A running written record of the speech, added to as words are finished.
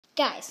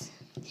Guys,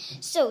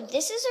 so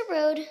this is a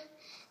road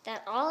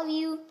that all of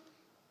you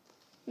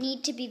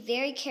need to be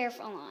very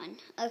careful on,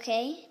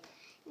 okay?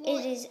 Well,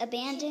 it is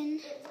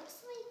abandoned. It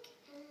looks like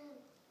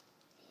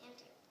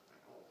abandoned.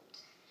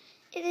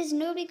 It is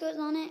nobody goes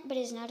on it, but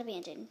it is not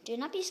abandoned. Do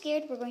not be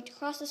scared. We're going to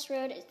cross this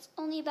road. It's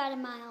only about a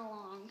mile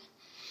long.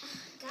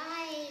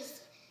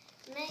 Guys,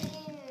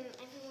 Megan,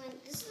 everyone,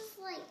 this is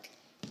like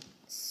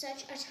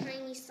such a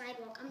tiny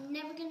sidewalk. I'm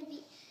never going to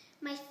be,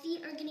 my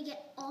feet are going to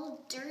get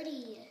all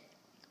dirty.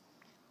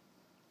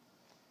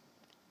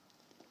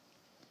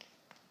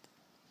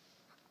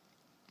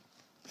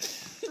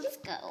 Let's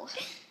go.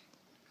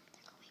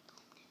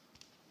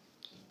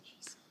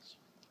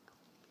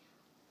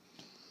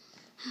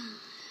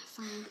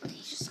 Fine. Okay,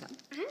 just go.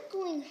 I'm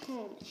going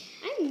home.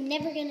 I'm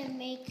never going to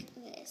make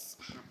this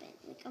happen.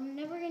 Like, I'm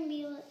never going to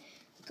be able to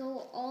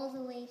go all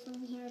the way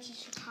from here to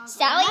Chicago.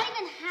 Sally, I'm not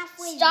even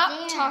halfway stop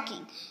there.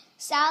 talking.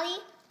 Sally,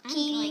 I'm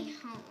Katie, going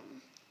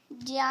home.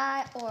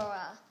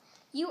 Diora,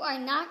 you are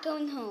not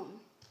going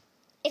home.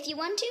 If you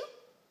want to,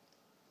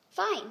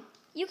 fine.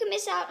 You can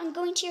miss out on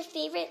going to your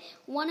favorite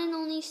one and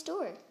only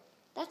store.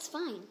 That's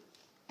fine.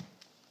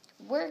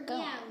 We're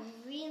going. Yeah,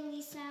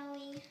 really,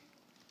 Sally?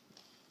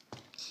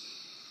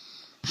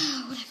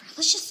 Whatever.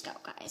 Let's just go,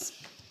 guys.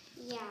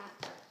 Yeah.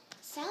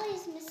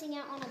 Sally's missing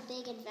out on a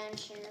big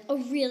adventure. A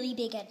really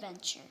big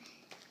adventure.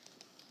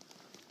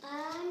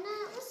 I'm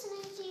not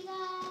listening to you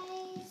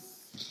guys.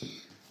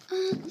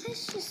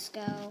 Let's just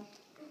go. Oh my god,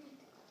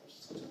 there's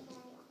such a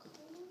long walk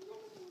home. I'm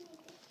never gonna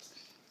make it.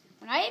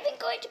 We're not even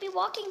going to be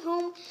walking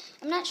home.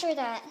 I'm not sure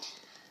that.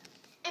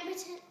 And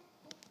pretend.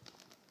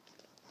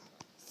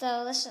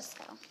 So let's just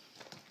go.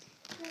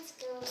 Let's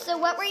go. So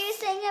what were you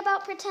saying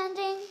about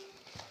pretending?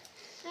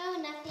 Oh,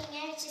 nothing.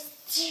 I was just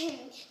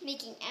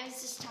I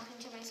was just talking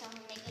to myself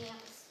and making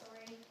up a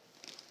story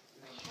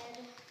in my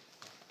head.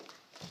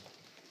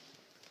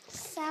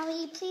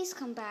 Sally, please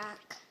come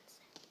back.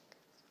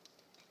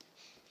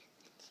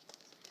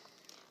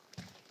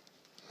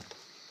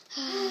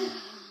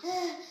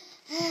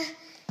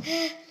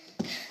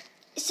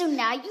 So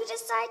now you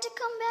decide to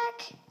come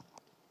back?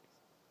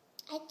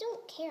 I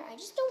don't care. I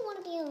just don't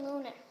want to be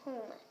alone at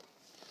home.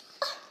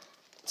 Oh,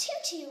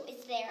 Tutu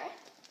is there.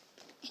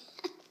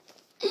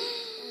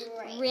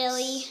 Right.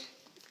 Really?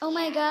 Oh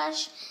my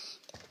gosh.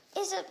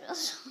 Is it...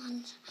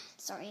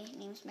 Sorry,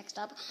 name's mixed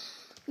up.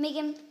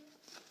 Megan,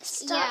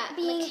 stop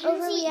being Mackenzie,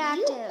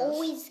 overreactive. You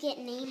always get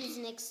names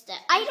mixed up.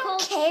 I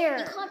don't care.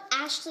 You called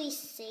Ashley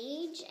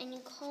Sage and you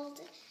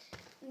called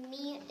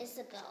me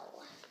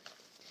Isabel.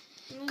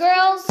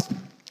 Girls.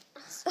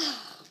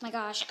 Oh my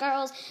gosh,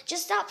 girls.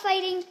 Just stop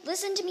fighting.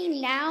 Listen to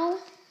me now.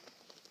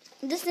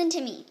 Listen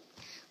to me.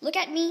 Look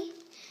at me.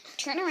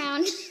 Turn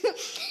around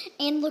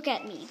and look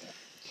at me.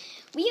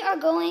 We are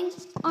going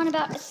on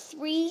about a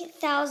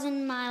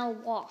 3,000-mile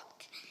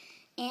walk,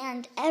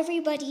 and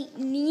everybody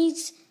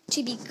needs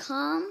to be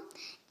calm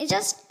and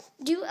just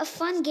do a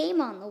fun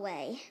game on the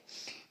way.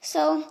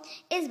 So,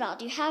 Isabel,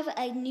 do you have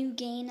a new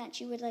game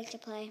that you would like to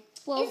play?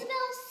 Well,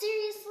 Isabel,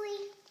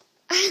 seriously?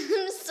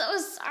 I'm so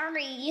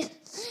sorry.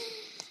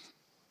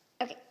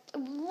 Okay,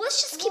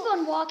 let's just keep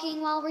on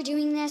walking while we're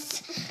doing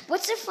this.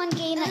 What's a fun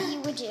game that you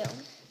would do?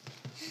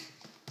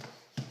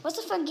 What's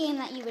a fun game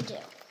that you would do?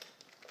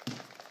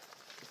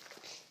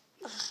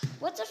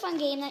 What's a fun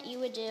game that you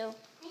would do?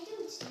 I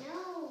don't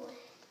know.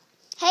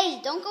 Hey,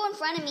 don't go in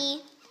front of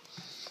me.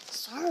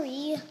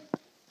 Sorry.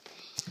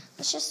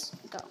 Let's just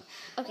go.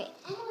 Okay.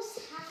 Almost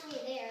halfway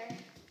there.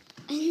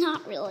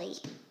 Not really.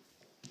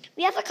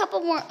 We have a couple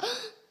more.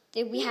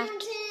 We have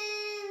Mountains.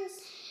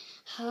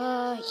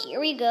 here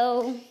we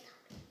go.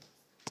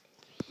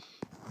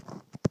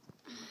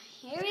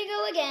 Here we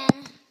go again.